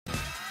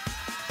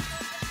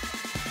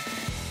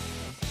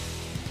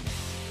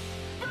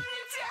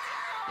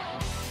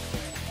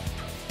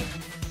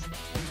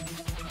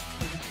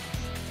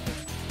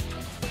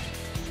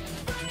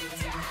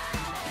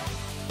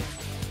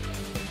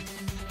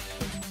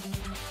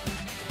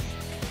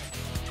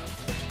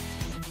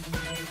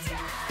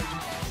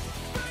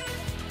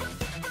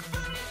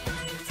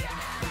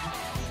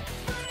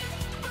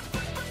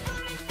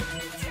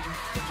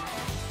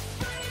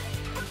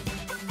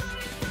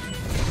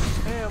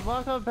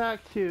welcome back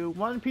to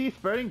One Piece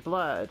Burning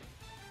Blood.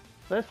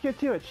 Let's get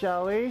to it,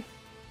 shall we?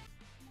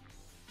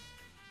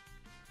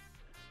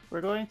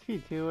 We're going to be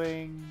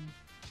doing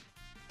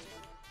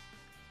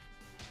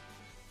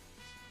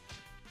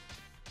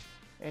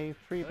a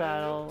free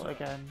battle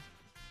again.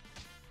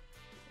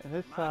 And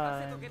this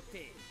time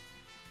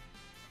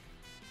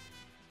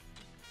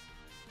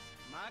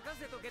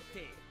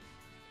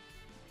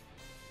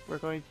we're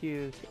going to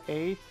use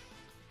Ace,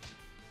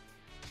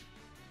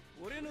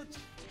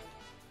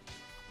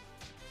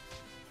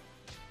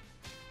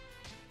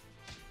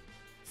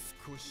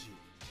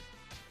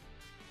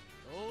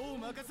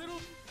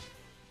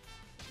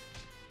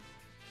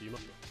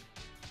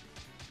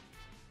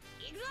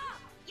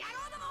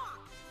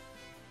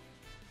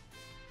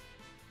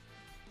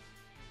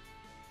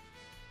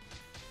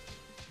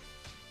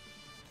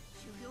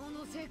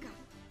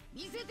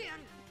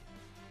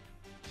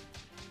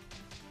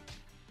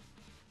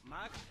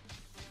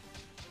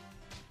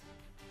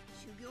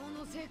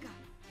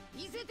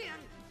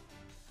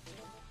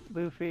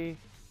 Luffy,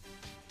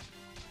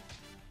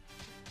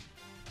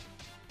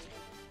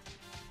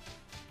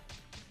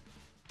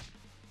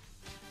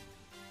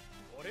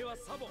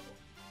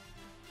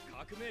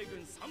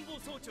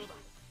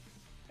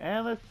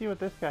 and let's see what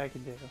this guy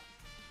can do.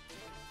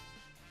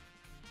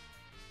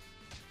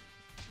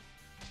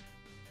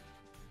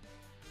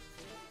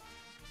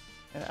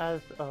 And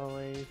as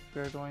always,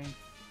 we're going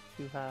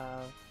to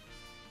have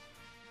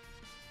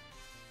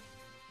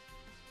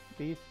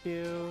these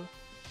two.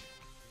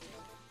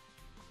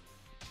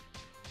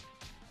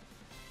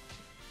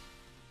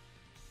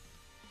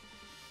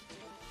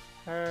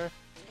 Her.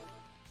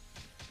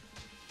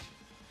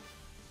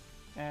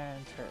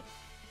 And her.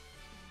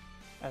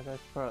 As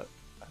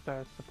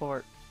our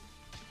support.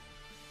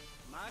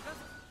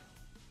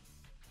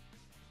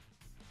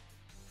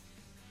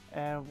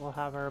 And we'll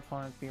have our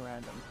opponents be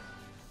random.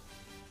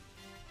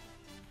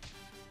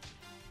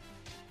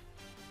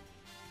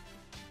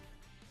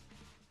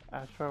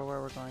 As for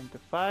where we're going to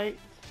fight,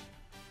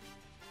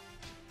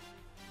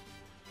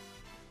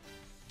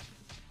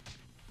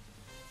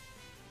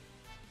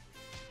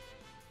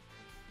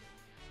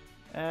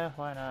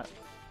 why not?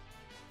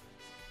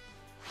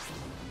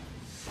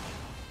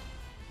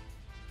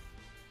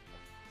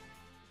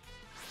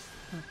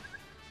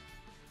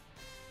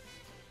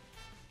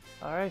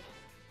 All right.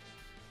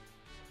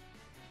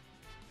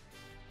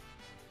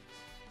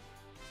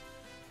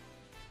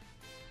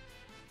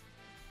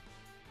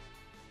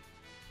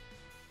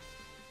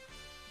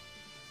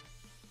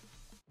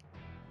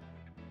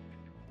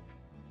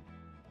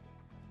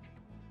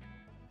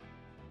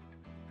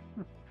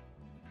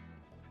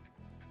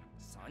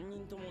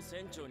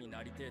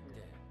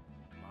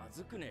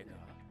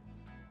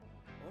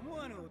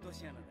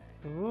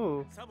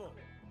 Ooh.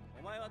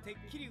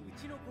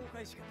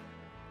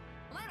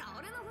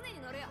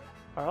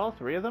 Are all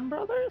three of them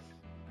brothers?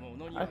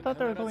 I thought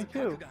there was only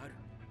two.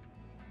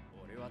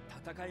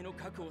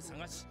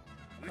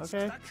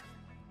 Okay.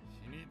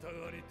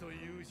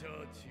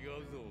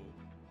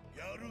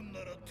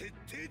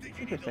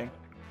 Interesting.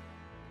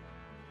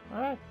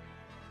 Alright.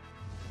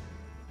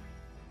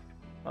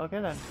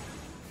 Okay then.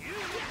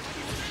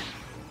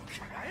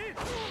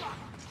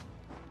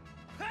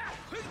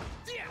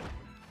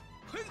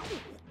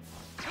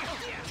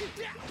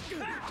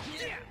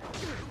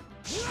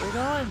 Where you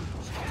going?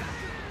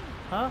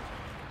 Huh?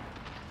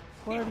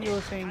 Where do you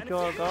think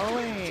you're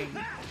going?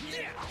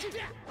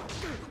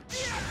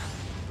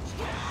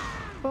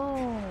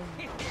 Boom!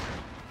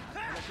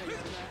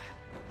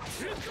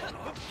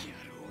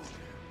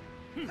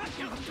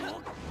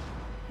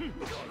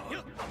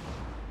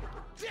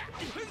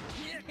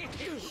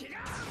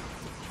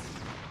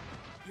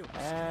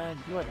 And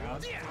you are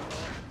down.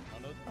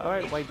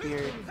 Alright,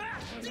 Whitebeard.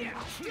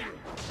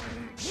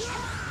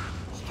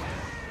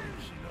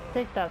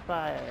 Take that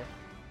fire.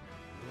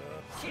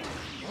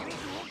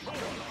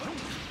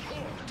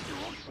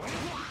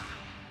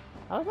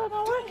 How's that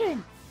not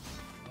working?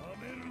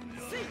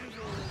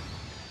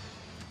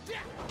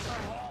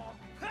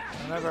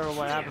 I remember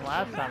what happened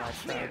last time I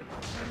tried to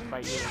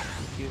fight you.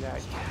 You do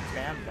that,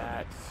 spam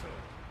that.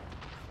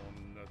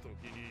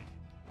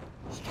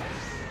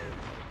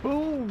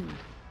 Boom!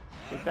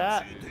 Take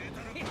that.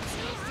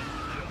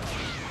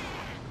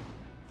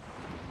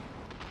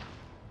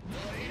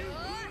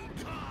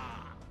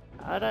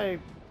 How'd I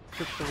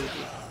switch to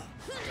Luffy?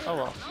 Oh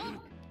well.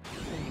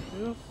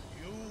 Anywho.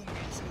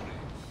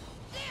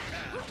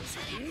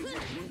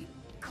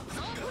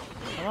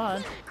 Come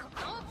on.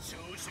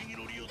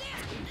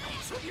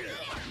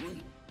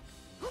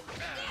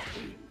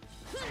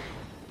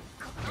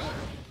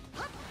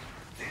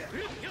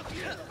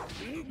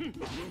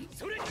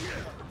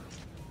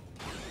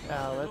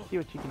 Now let's see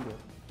what you can do.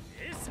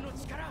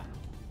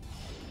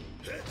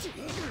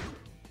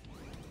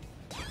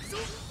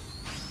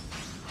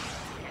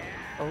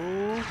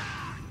 Oh,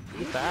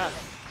 you fast.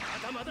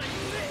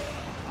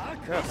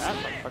 You're a fast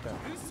motherfucker.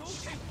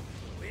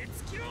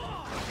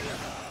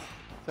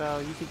 So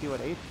you could do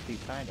what Ace do,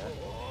 kinda.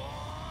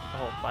 The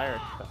whole fire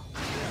stuff.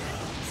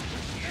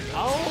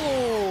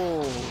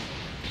 Oh!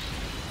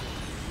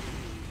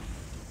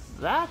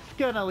 That's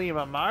gonna leave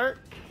a mark.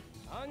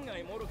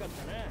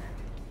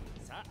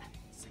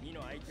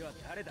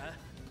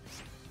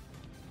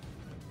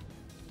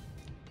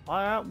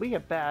 Why aren't we a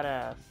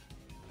badass?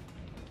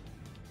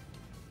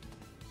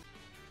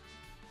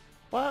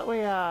 What we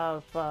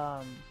have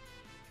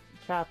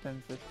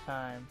captains this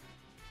time.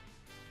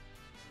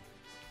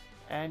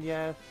 And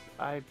yes,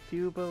 I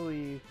do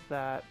believe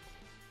that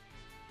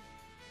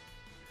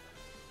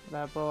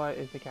that boy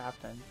is the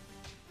captain.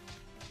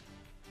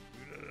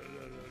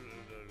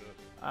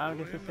 I'm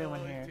just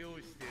assuming here.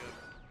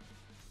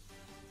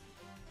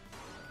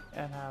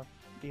 And have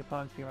the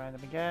opponents be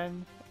random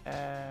again.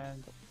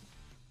 And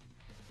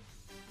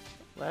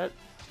let's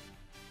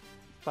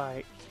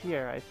fight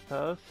here, I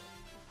suppose.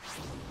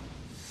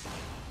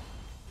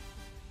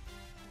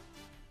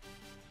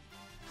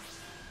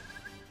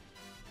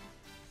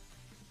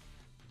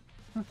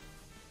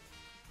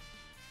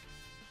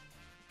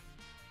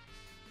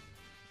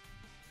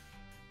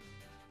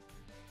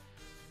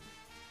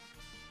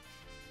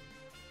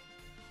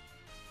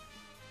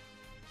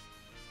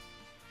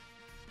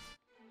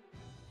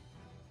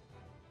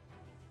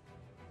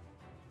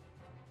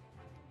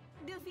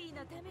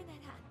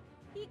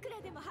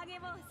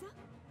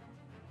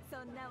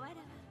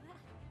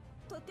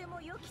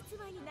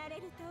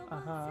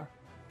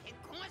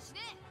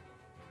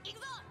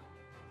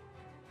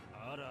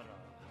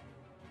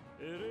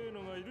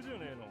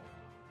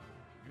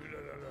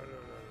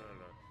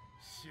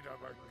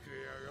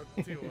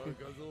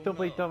 Don't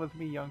play dumb with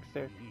me,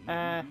 youngster.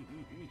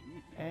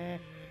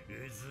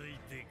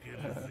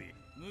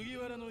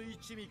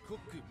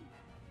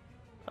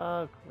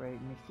 Oh great,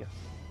 Monsieur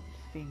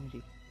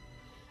Stingy.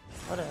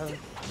 Whatever.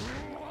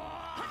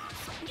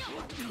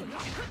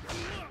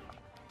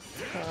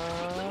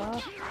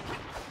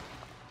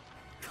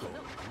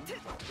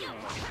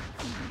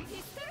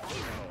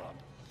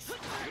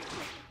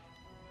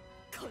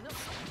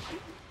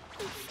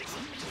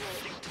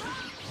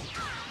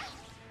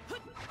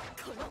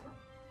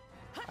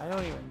 I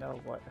don't even know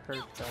what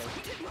hurt does.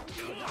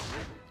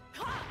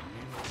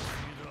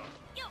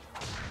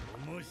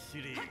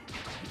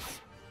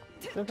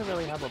 Doesn't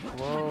really have a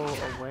blow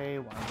away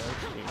one, does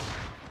she?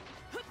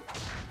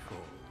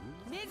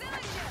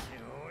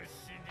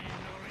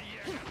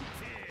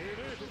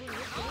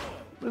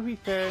 Luffy's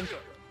turn.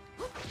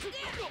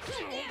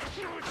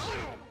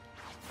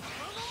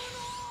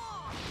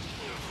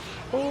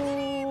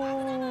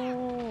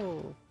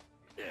 Oh!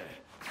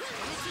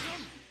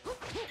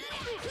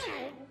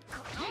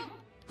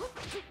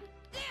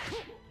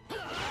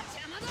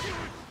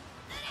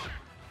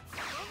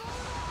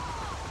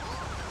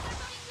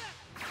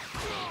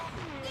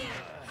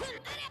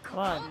 Come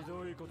on.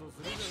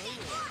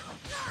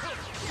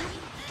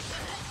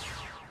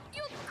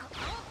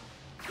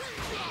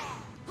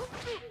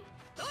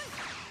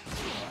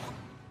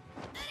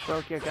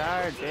 Broke your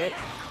guard, bitch.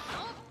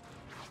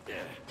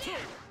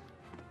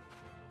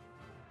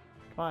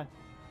 Come on.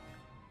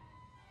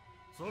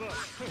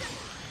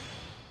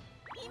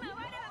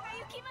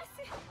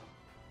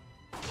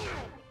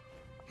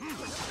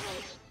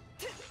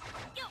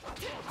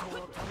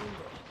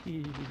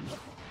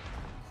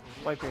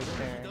 Wipe your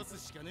turn.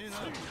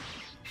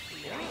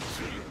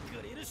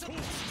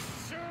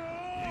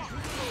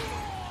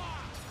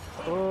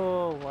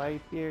 Oh,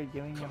 Whitebeard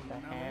giving him the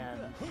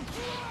hand.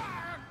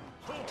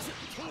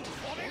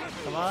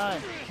 Come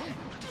on.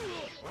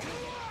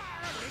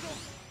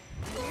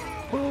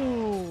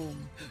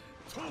 Boom.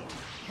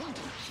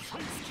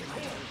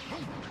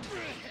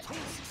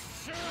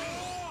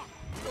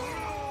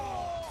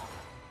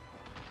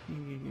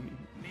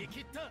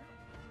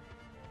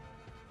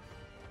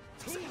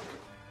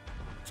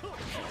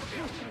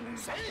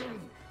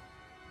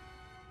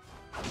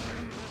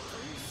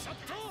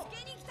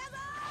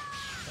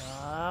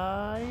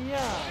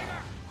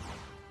 Yeah.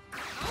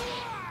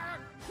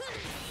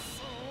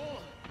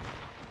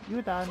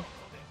 You done.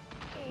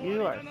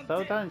 You are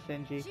so done,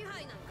 Shinji.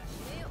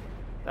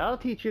 That'll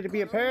teach you to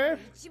be a perv.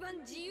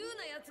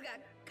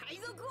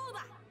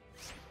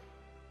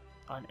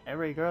 On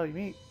every girl you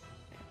meet.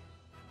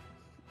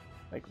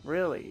 Like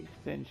really,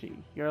 Shinji.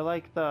 You're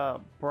like the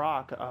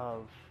Brock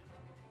of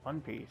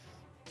One Piece.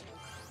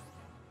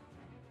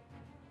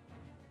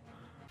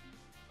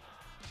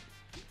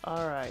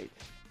 Alright.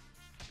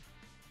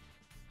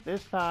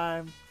 This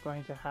time,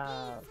 going to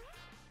have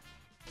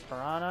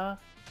Piranha.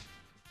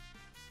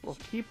 We'll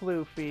keep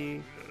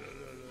Luffy.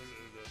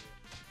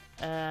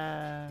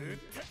 And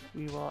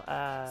we will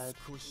add...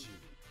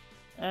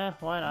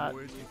 why not?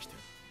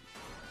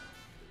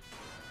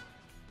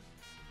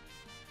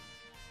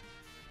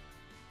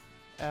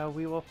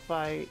 We will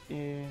fight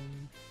in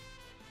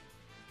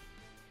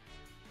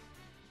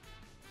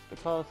the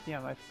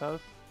Colosseum, I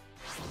suppose.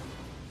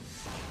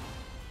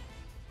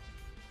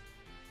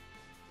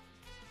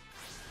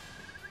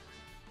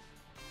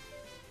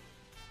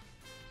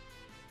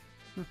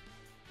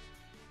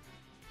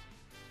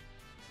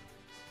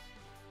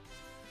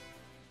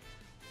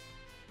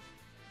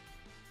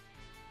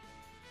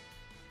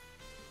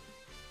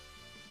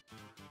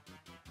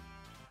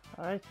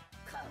 Alright.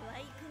 可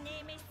愛く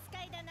ねえ召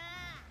使いだな。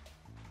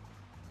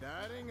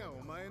誰がお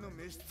前の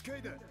召使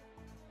いだ。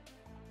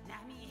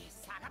ナミ、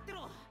下がって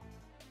ろ。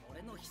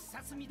俺の必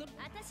殺緑。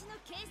私の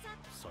警察。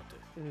さて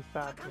This is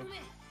bad. 頼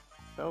め。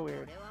 So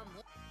weird. 俺はも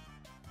う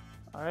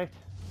Alright.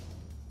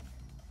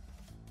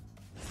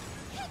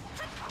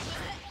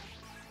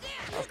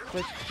 I'll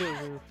switch to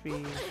Luffy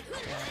and...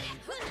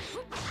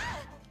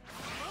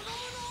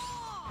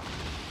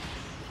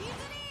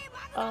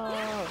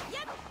 Oh!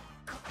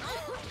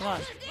 Come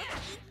on.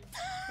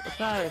 It's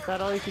not, is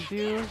that all you could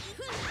do?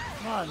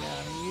 Come on,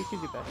 man. You can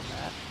do better than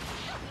that.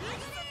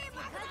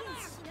 加減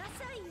しな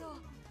さいよ。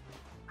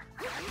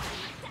大丈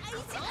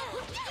夫。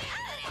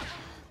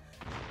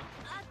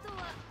あとは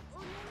お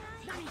願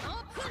い。ナミ、今度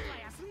は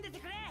休んでて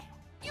くれ。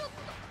よっ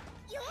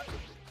よっ。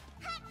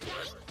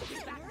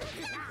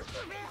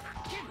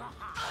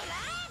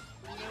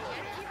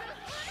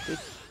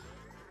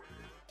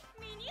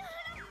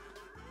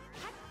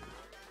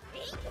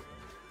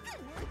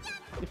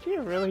Did she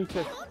really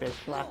just bitch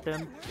slap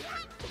him?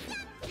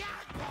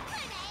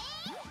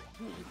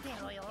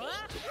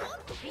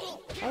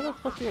 How was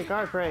supposed to be a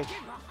guard break?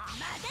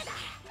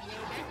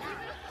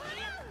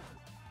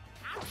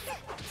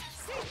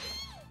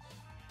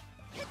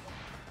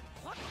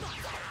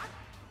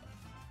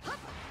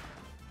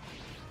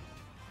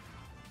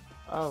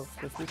 Oh,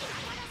 does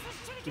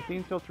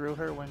things go through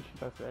her when she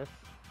does this?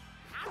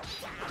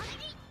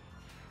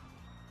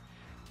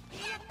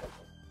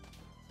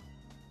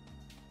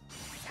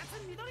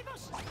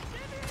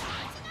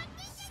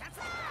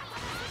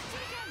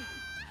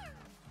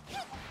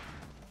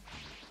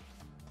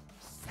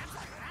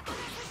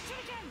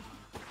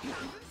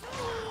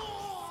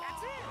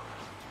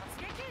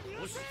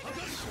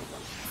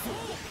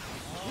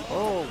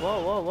 Oh, whoa,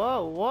 whoa,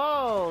 whoa,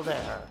 whoa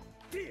there!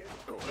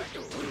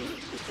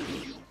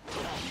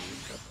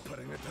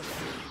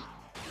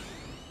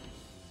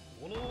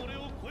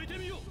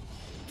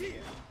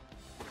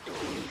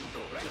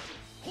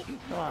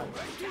 Come on.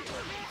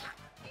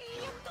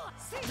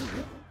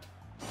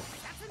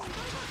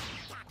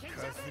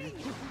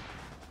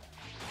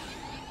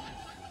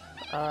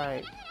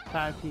 Alright,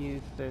 time to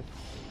use this.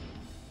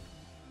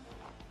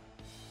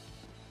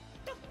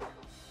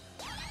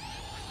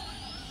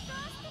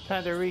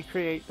 Time to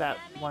recreate that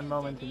one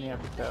moment in the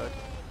episode.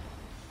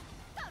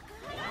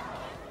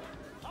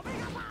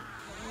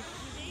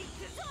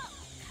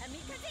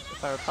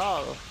 If I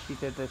recall, he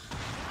did this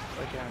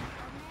again.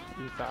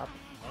 Usopp.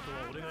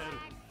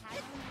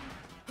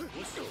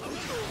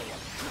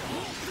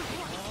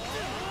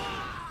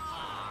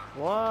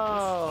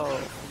 Whoa!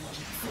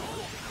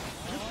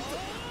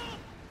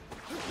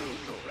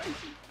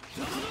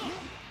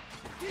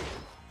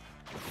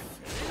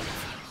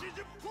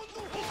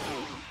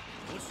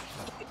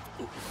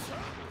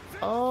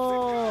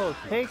 Oh,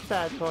 take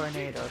that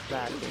tornado,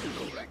 that.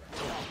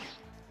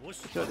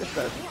 See what this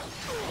does.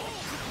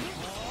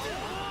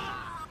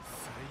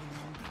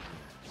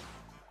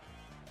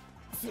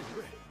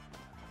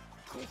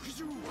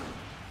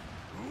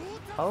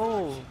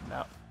 Oh,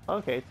 no.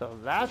 Okay, so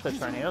that's a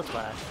tornado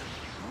splash.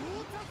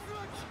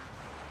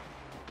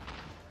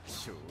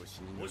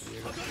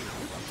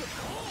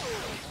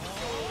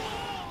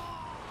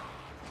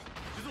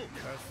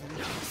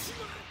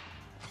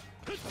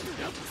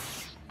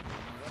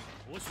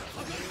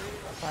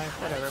 Fine,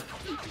 whatever.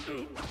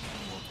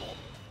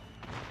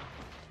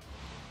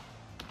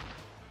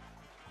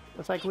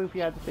 Looks like Luffy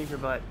had to save your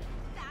butt.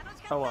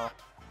 Oh well.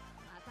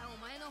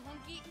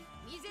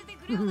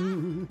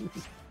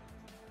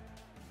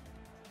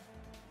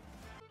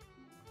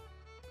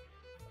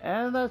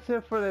 And that's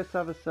it for this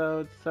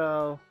episode,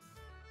 so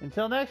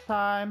until next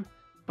time,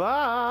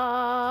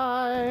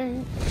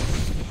 bye!